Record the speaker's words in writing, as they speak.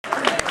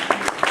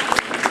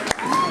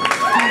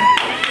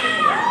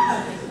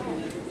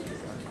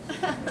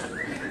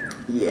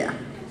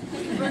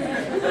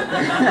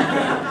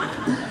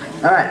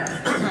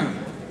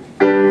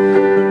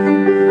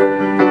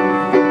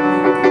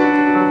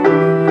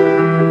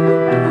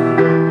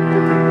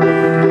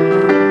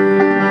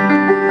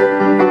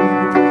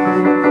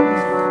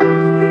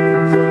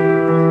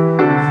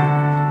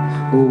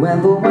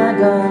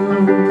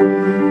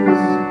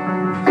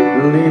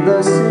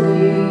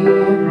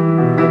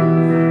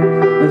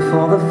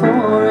for the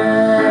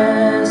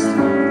forest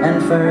and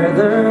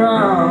further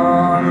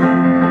on.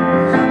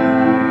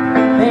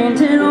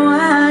 Painted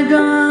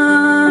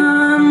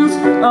wagons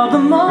of the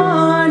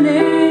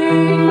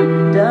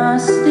morning,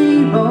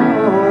 dusty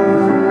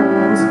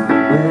bones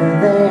where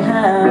they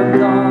have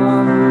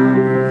gone.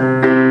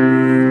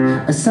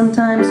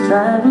 Sometimes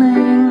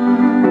traveling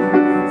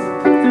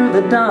through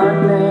the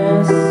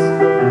darkness,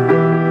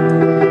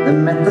 they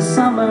met the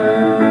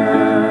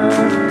summer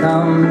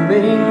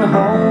coming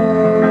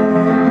home.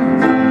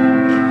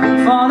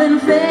 Fallen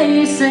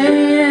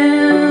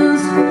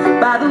faces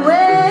by the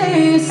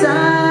wayside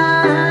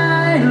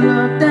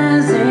looked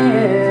as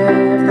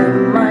if they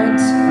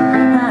might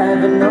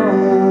have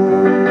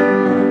known.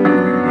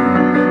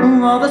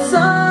 Well, the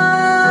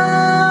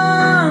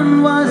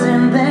sun was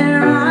in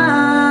their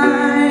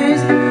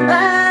eyes,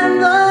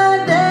 and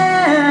the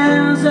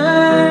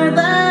desert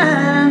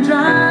that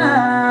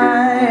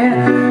dried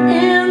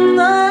in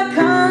the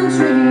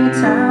country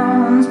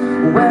towns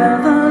where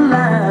the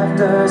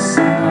laughter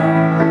sounds.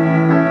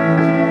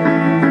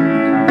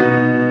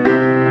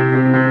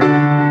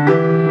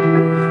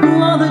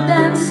 Oh, the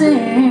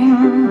dancing,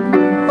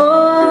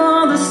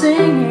 oh, the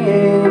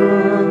singing,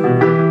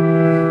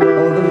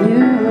 oh, the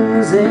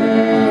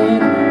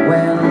music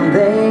when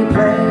they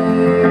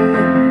play,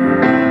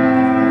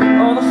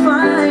 oh, the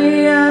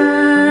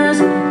fires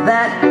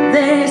that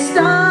they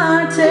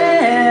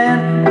started,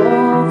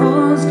 oh,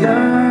 those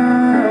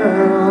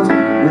girls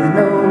with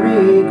no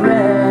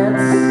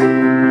regrets.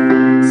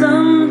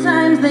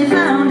 Sometimes they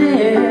found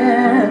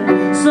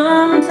it,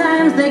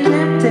 sometimes they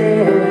kept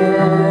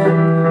it,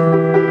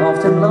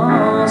 often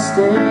lost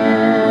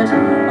it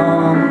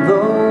on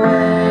the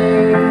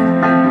way.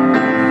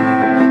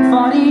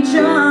 Fought each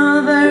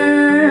other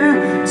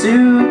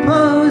to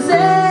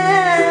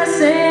possess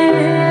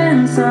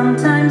it,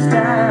 sometimes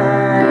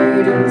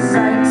died in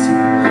sight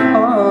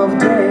of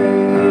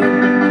day.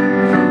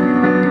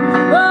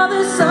 Well,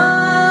 the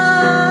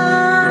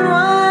sun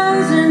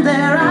was in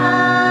their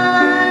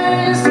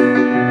eyes,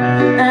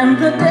 and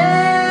the desert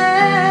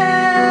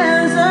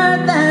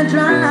that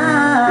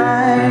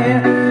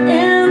dried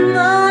in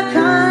the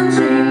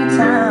country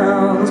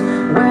towns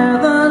where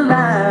the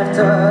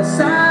laughter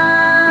sounds.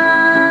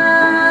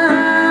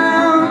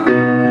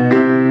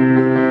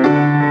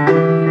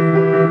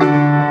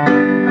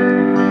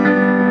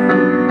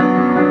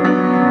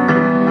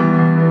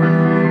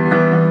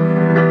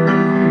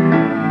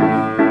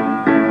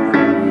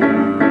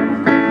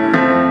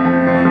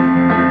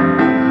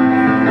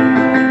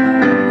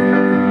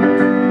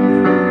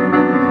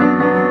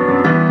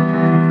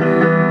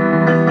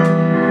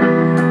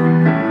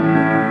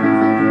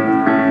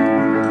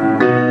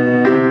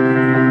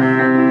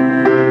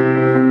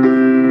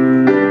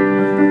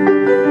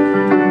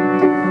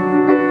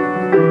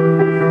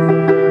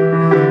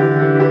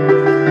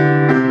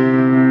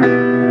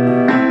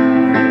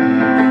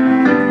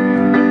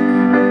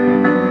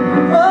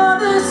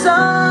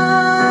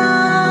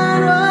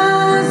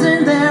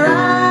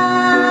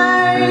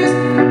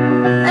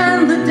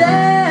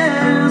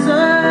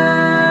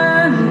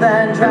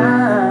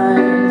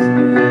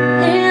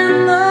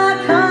 In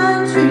the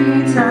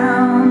country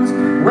towns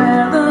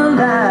where the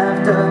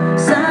laughter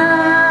sounds.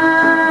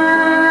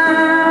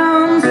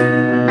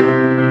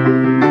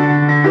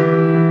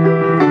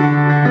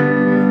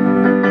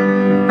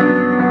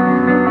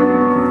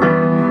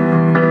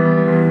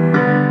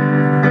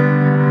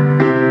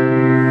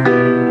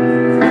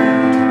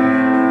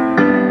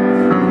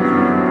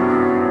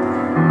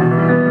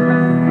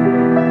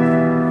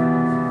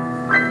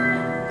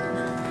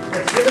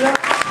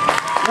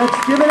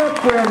 Let's give it up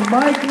for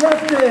Mike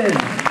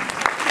Lefton.